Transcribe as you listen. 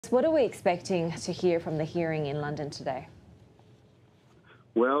What are we expecting to hear from the hearing in London today?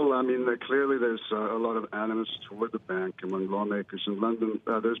 Well, I mean, clearly there's a lot of animus toward the bank among lawmakers in London.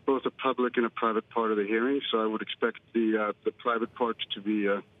 There's both a public and a private part of the hearing, so I would expect the private part to be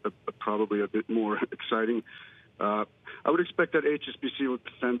probably a bit more exciting. I would expect that HSBC would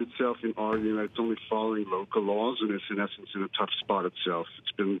defend itself in arguing that it's only following local laws and is, in essence, in a tough spot itself.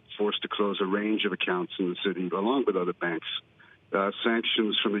 It's been forced to close a range of accounts in the city, along with other banks.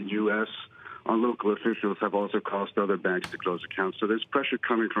 Sanctions from the U.S. on local officials have also caused other banks to close accounts. So there's pressure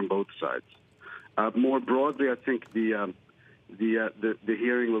coming from both sides. More broadly, I think the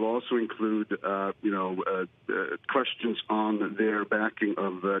hearing will also include, questions on their backing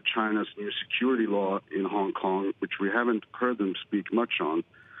of China's new security law in Hong Kong, which we haven't heard them speak much on.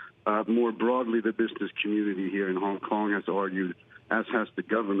 More broadly, the business community here in Hong Kong has argued, as has the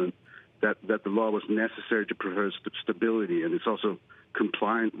government, that the law was necessary to preserve stability, and it's also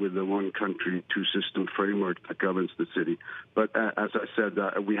compliant with the one country, two system framework that governs the city. But as I said,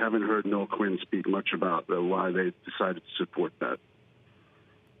 we haven't heard Noel Quinn speak much about why they decided to support that.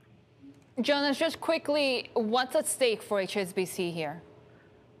 Jonas, just quickly, what's at stake for HSBC here?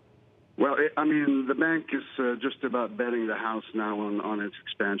 Well, the bank is just about betting the house now on its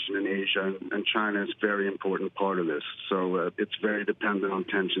expansion in Asia, and China is a very important part of this. So it's very dependent on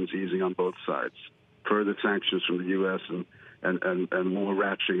tensions easing on both sides. Further sanctions from the U.S. and more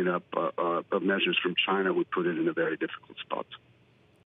ratcheting up of measures from China would put it in a very difficult spot.